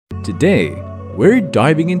Today, we're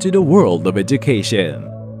diving into the world of education,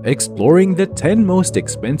 exploring the 10 most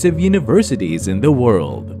expensive universities in the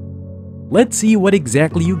world. Let's see what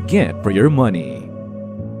exactly you get for your money.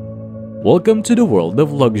 Welcome to the world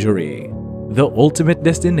of luxury, the ultimate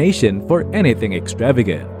destination for anything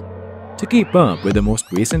extravagant. To keep up with the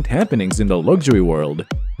most recent happenings in the luxury world,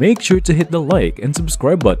 make sure to hit the like and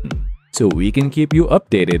subscribe button so we can keep you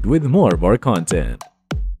updated with more of our content.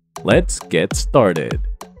 Let's get started.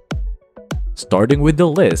 Starting with the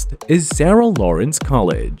list is Sarah Lawrence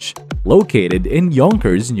College, located in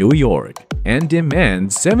Yonkers, New York, and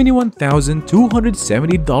demands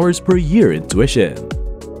 $71,270 per year in tuition.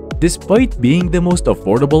 Despite being the most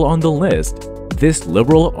affordable on the list, this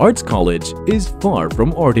liberal arts college is far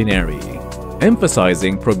from ordinary.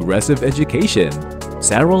 Emphasizing progressive education,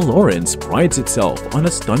 Sarah Lawrence prides itself on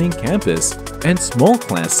a stunning campus and small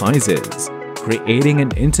class sizes, creating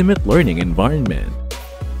an intimate learning environment.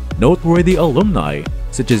 Noteworthy alumni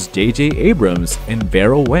such as J.J. Abrams and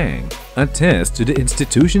Vera Wang attest to the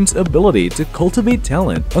institution's ability to cultivate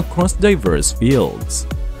talent across diverse fields.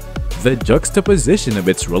 The juxtaposition of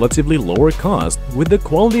its relatively lower cost with the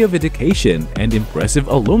quality of education and impressive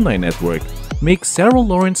alumni network makes Sarah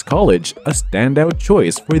Lawrence College a standout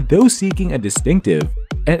choice for those seeking a distinctive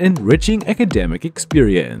and enriching academic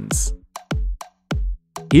experience.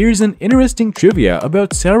 Here's an interesting trivia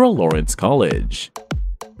about Sarah Lawrence College.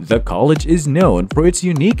 The college is known for its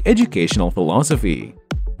unique educational philosophy,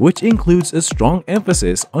 which includes a strong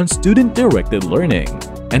emphasis on student-directed learning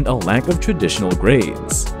and a lack of traditional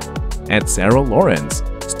grades. At Sarah Lawrence,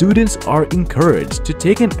 students are encouraged to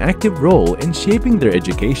take an active role in shaping their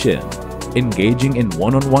education, engaging in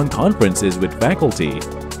one-on-one conferences with faculty,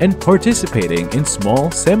 and participating in small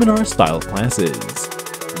seminar-style classes.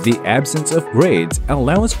 The absence of grades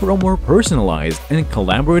allows for a more personalized and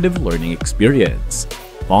collaborative learning experience,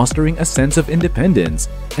 fostering a sense of independence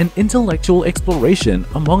and intellectual exploration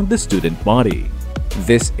among the student body.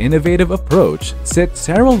 This innovative approach sets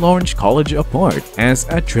Sarah Lawrence College apart as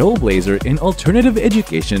a trailblazer in alternative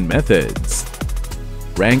education methods.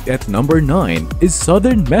 Ranked at number 9 is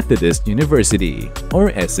Southern Methodist University,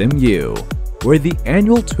 or SMU, where the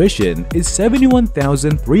annual tuition is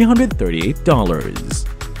 $71,338.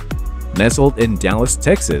 Nestled in Dallas,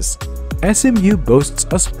 Texas, SMU boasts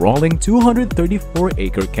a sprawling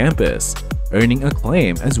 234-acre campus, earning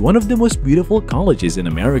acclaim as one of the most beautiful colleges in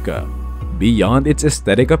America. Beyond its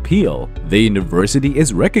aesthetic appeal, the university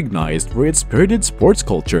is recognized for its spirited sports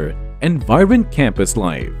culture and vibrant campus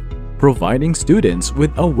life, providing students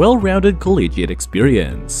with a well-rounded collegiate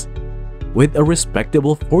experience. With a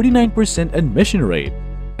respectable 49% admission rate,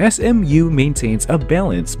 SMU maintains a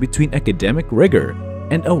balance between academic rigor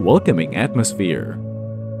and a welcoming atmosphere.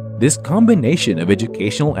 This combination of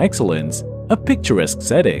educational excellence, a picturesque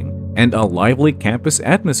setting, and a lively campus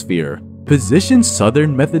atmosphere positions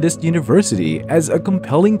Southern Methodist University as a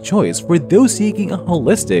compelling choice for those seeking a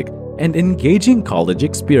holistic and engaging college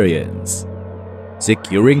experience.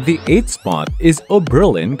 Securing the 8th spot is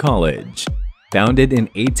Oberlin College. Founded in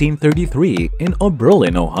 1833 in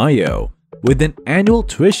Oberlin, Ohio, with an annual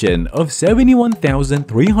tuition of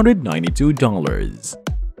 $71,392.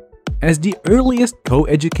 As the earliest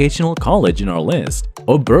co-educational college in our list,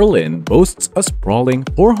 Oberlin boasts a sprawling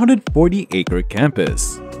 440-acre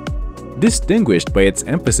campus. Distinguished by its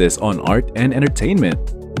emphasis on art and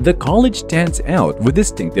entertainment, the college stands out with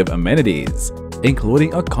distinctive amenities,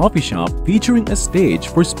 including a coffee shop featuring a stage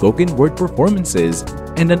for spoken word performances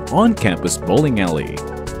and an on-campus bowling alley.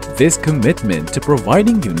 This commitment to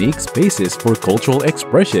providing unique spaces for cultural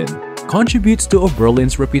expression contributes to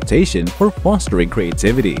Oberlin's reputation for fostering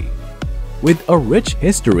creativity. With a rich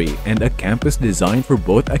history and a campus designed for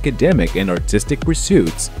both academic and artistic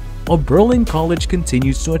pursuits, Oberlin College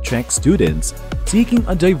continues to attract students seeking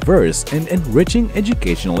a diverse and enriching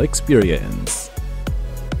educational experience.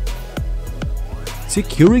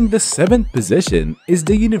 Securing the 7th position is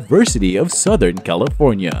the University of Southern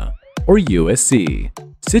California, or USC,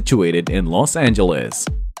 situated in Los Angeles,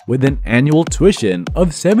 with an annual tuition of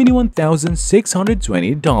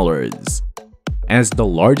 $71,620. As the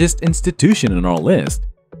largest institution on our list,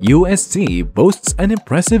 USC boasts an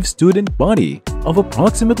impressive student body of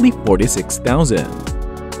approximately 46,000.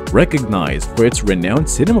 Recognized for its renowned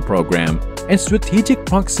cinema program and strategic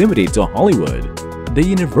proximity to Hollywood, the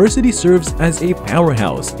university serves as a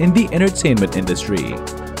powerhouse in the entertainment industry,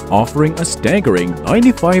 offering a staggering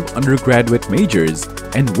 95 undergraduate majors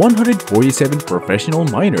and 147 professional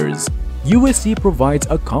minors. USC provides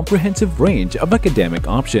a comprehensive range of academic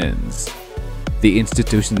options. The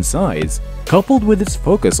institution's size, coupled with its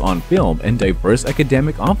focus on film and diverse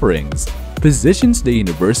academic offerings, positions the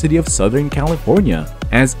University of Southern California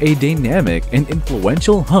as a dynamic and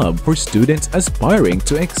influential hub for students aspiring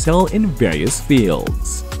to excel in various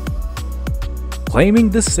fields. Claiming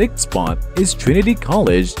the 6th spot is Trinity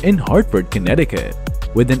College in Hartford, Connecticut,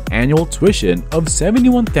 with an annual tuition of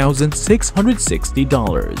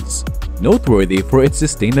 $71,660. Noteworthy for its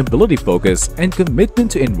sustainability focus and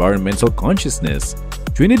commitment to environmental consciousness,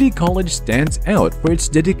 Trinity College stands out for its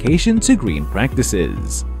dedication to green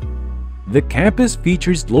practices. The campus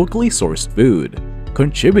features locally sourced food,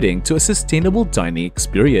 contributing to a sustainable dining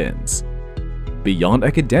experience. Beyond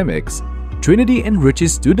academics, Trinity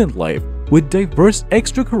enriches student life with diverse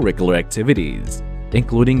extracurricular activities,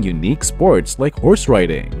 including unique sports like horse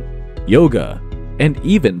riding, yoga, and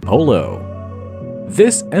even polo.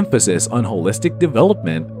 This emphasis on holistic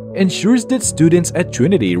development ensures that students at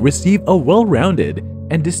Trinity receive a well-rounded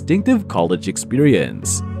and distinctive college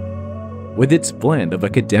experience. With its blend of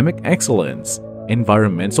academic excellence,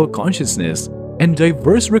 environmental consciousness, and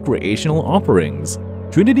diverse recreational offerings,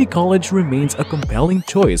 Trinity College remains a compelling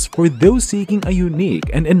choice for those seeking a unique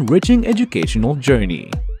and enriching educational journey.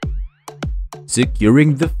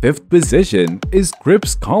 Securing the 5th position is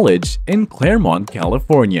Scripps College in Claremont,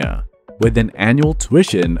 California, with an annual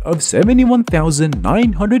tuition of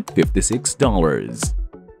 $71,956.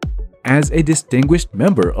 As a distinguished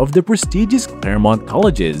member of the prestigious Claremont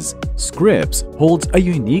Colleges, Scripps holds a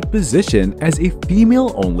unique position as a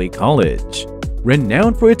female-only college.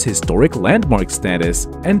 Renowned for its historic landmark status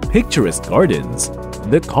and picturesque gardens,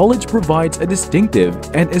 the college provides a distinctive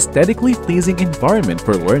and aesthetically pleasing environment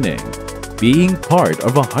for learning. Being part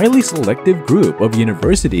of a highly selective group of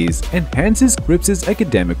universities enhances Scripps'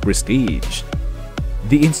 academic prestige.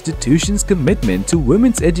 The institution's commitment to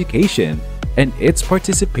women's education and its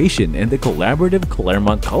participation in the collaborative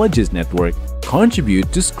Claremont Colleges network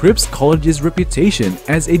contribute to Scripps College's reputation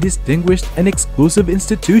as a distinguished and exclusive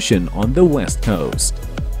institution on the West Coast.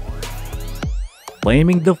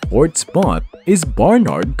 Claiming the 4th spot is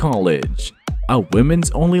Barnard College, a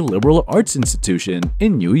women's-only liberal arts institution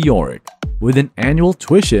in New York, with an annual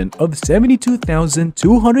tuition of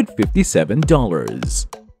 $72,257.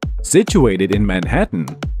 Situated in Manhattan,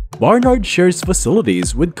 Barnard shares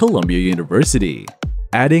facilities with Columbia University,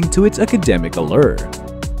 adding to its academic allure.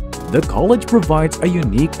 The college provides a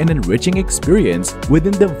unique and enriching experience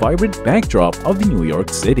within the vibrant backdrop of New York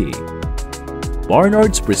City.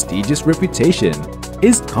 Barnard's prestigious reputation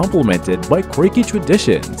is complemented by quirky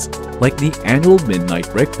traditions like the annual Midnight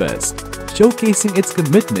Breakfast, showcasing its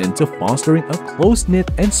commitment to fostering a close-knit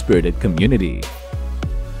and spirited community.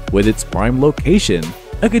 With its prime location,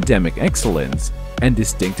 academic excellence, and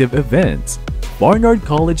distinctive events, Barnard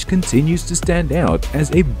College continues to stand out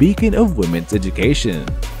as a beacon of women's education,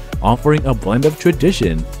 offering a blend of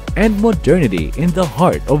tradition and modernity in the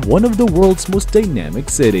heart of one of the world's most dynamic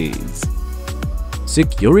cities.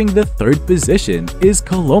 Securing the 3rd position is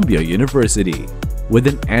Columbia University, with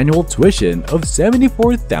an annual tuition of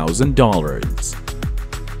 $74,000.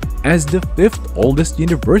 As the 5th oldest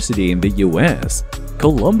university in the U.S.,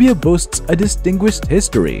 Columbia boasts a distinguished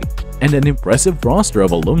history and an impressive roster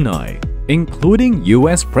of alumni, including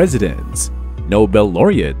U.S. presidents, Nobel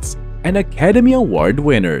laureates, and Academy Award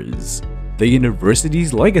winners. The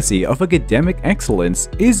university's legacy of academic excellence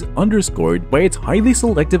is underscored by its highly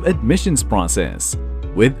selective admissions process,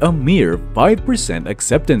 with a mere 5%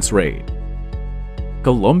 acceptance rate.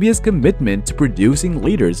 Columbia's commitment to producing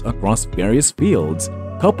leaders across various fields,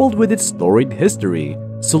 coupled with its storied history,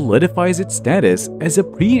 solidifies its status as a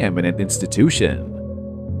preeminent institution.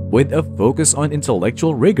 With a focus on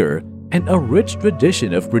intellectual rigor and a rich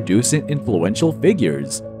tradition of producing influential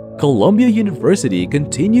figures, Columbia University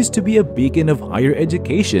continues to be a beacon of higher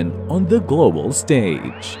education on the global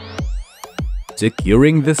stage.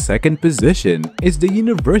 Securing the 2nd position is the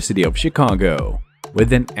University of Chicago,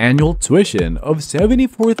 with an annual tuition of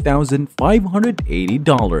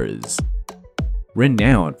 $74,580.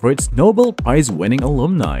 Renowned for its Nobel Prize-winning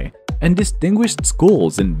alumni and distinguished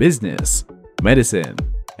schools in business, medicine,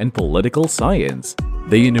 and political science,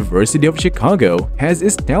 the University of Chicago has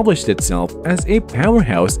established itself as a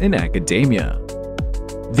powerhouse in academia.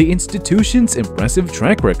 The institution's impressive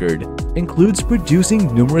track record includes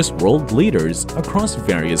producing numerous world leaders across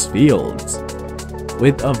various fields.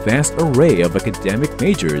 With a vast array of academic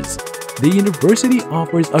majors, the university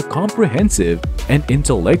offers a comprehensive and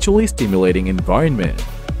intellectually stimulating environment.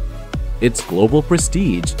 Its global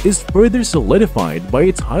prestige is further solidified by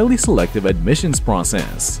its highly selective admissions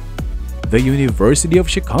process. The University of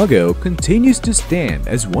Chicago continues to stand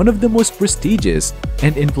as one of the most prestigious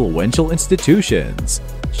and influential institutions,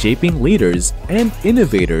 shaping leaders and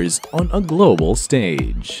innovators on a global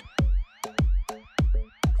stage.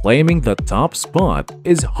 Claiming the top spot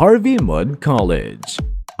is Harvey Mudd College,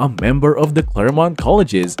 a member of the Claremont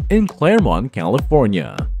Colleges in Claremont,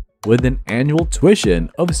 California, with an annual tuition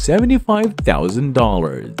of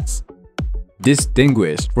 $75,000.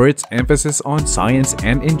 Distinguished for its emphasis on science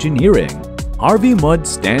and engineering, Harvey Mudd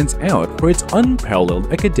stands out for its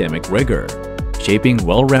unparalleled academic rigor, shaping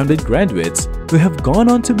well-rounded graduates who have gone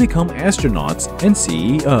on to become astronauts and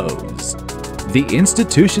CEOs. The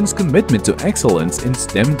institution's commitment to excellence in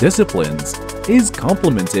STEM disciplines is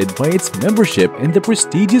complemented by its membership in the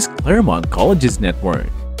prestigious Claremont Colleges network.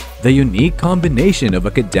 The unique combination of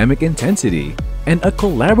academic intensity and a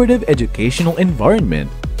collaborative educational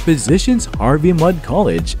environment positions Harvey Mudd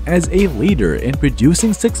College as a leader in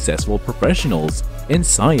producing successful professionals in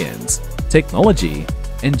science, technology,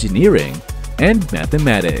 engineering, and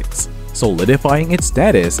mathematics, solidifying its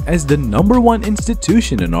status as the #1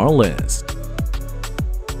 institution on our list.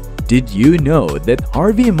 Did you know that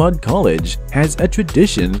Harvey Mudd College has a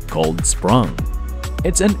tradition called Sprung?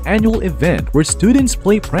 It's an annual event where students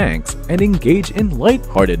play pranks and engage in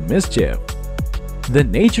light-hearted mischief. The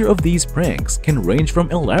nature of these pranks can range from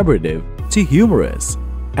elaborative to humorous,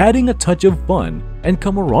 adding a touch of fun and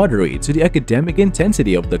camaraderie to the academic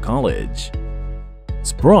intensity of the college.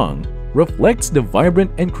 Sprung reflects the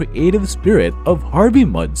vibrant and creative spirit of Harvey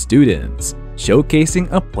Mudd students, showcasing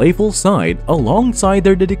a playful side alongside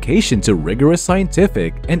their dedication to rigorous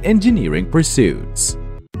scientific and engineering pursuits.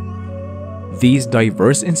 These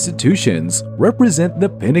diverse institutions represent the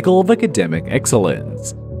pinnacle of academic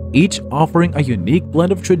excellence, each offering a unique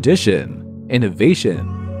blend of tradition, innovation,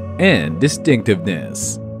 and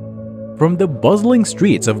distinctiveness. From the bustling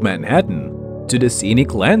streets of Manhattan to the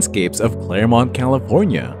scenic landscapes of Claremont,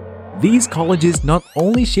 California, these colleges not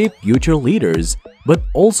only shape future leaders but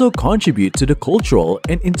also contribute to the cultural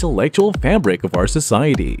and intellectual fabric of our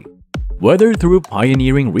society. Whether through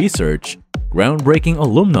pioneering research, groundbreaking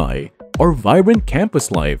alumni, or vibrant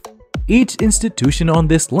campus life, each institution on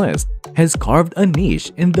this list has carved a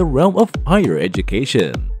niche in the realm of higher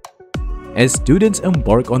education. As students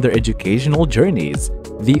embark on their educational journeys,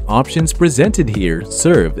 the options presented here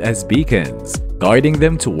serve as beacons, guiding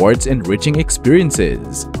them towards enriching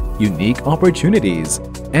experiences, unique opportunities,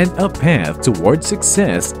 and a path towards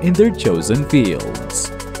success in their chosen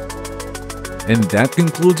fields. And that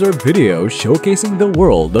concludes our video showcasing the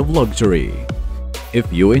world of luxury.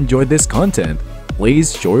 If you enjoyed this content,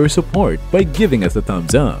 please show your support by giving us a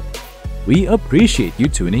thumbs up. We appreciate you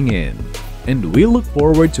tuning in, and we look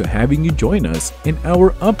forward to having you join us in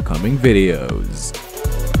our upcoming videos.